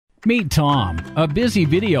Meet Tom, a busy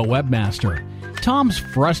video webmaster. Tom's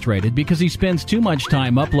frustrated because he spends too much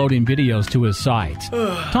time uploading videos to his sites.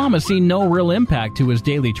 Tom has seen no real impact to his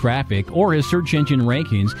daily traffic or his search engine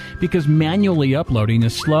rankings because manually uploading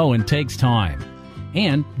is slow and takes time.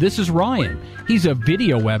 And this is Ryan. He's a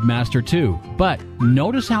video webmaster too, but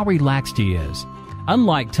notice how relaxed he is.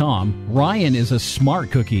 Unlike Tom, Ryan is a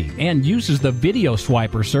smart cookie and uses the Video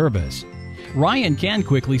Swiper service. Ryan can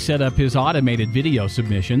quickly set up his automated video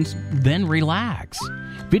submissions, then relax.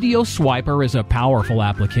 Video Swiper is a powerful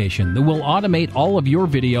application that will automate all of your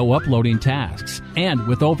video uploading tasks. And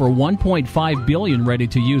with over 1.5 billion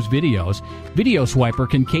ready-to-use videos, Video Swiper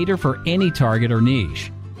can cater for any target or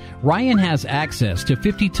niche. Ryan has access to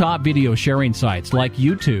 50 top video sharing sites like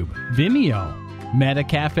YouTube, Vimeo,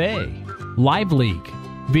 MetaCafe,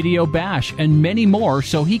 LiveLeak, Video Bash, and many more,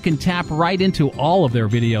 so he can tap right into all of their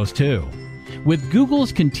videos too. With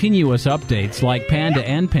Google's continuous updates like Panda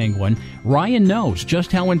and Penguin, Ryan knows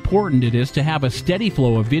just how important it is to have a steady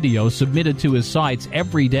flow of videos submitted to his sites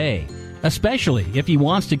every day, especially if he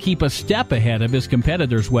wants to keep a step ahead of his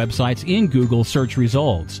competitors' websites in Google search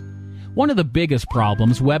results. One of the biggest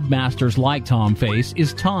problems webmasters like Tom face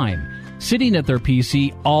is time, sitting at their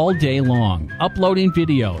PC all day long, uploading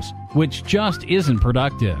videos, which just isn't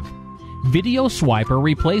productive. Video Swiper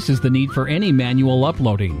replaces the need for any manual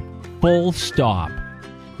uploading. Full stop.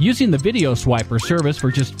 Using the Video Swiper service for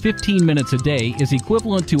just 15 minutes a day is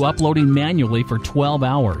equivalent to uploading manually for 12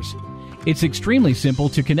 hours. It's extremely simple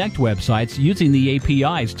to connect websites using the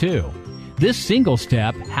APIs too. This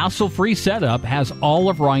single-step, hassle-free setup has all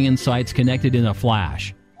of Ryan's sites connected in a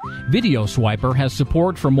flash. Video Swiper has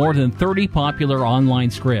support for more than 30 popular online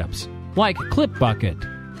scripts, like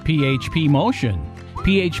ClipBucket, PHP Motion,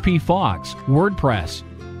 PHP Fox, WordPress,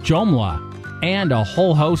 Joomla, and a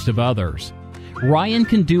whole host of others. Ryan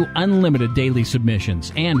can do unlimited daily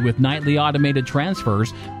submissions, and with nightly automated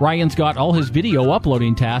transfers, Ryan's got all his video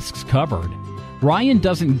uploading tasks covered. Ryan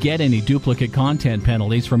doesn't get any duplicate content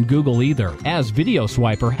penalties from Google either, as Video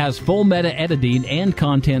Swiper has full meta editing and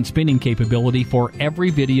content spinning capability for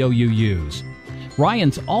every video you use.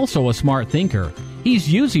 Ryan's also a smart thinker.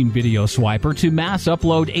 He's using Video Swiper to mass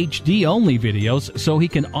upload HD-only videos so he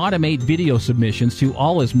can automate video submissions to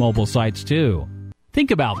all his mobile sites too.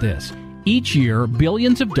 Think about this. Each year,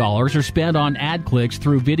 billions of dollars are spent on ad clicks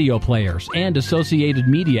through video players and associated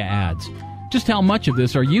media ads. Just how much of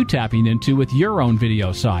this are you tapping into with your own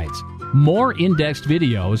video sites? More indexed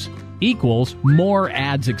videos equals more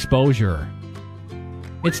ads exposure.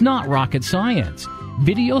 It's not rocket science.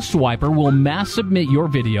 Video Swiper will mass submit your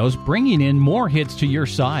videos, bringing in more hits to your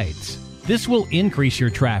sites. This will increase your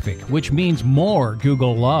traffic, which means more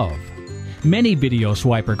Google love. Many Video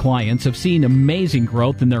Swiper clients have seen amazing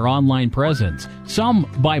growth in their online presence, some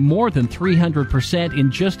by more than 300% in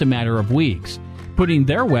just a matter of weeks, putting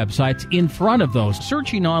their websites in front of those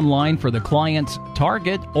searching online for the client's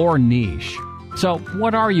target or niche. So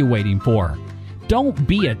what are you waiting for? Don't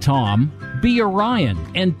be a Tom, be a Ryan,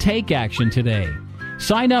 and take action today.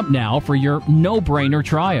 Sign up now for your no-brainer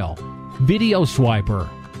trial. Video Swiper,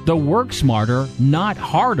 the work smarter, not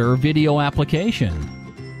harder video application.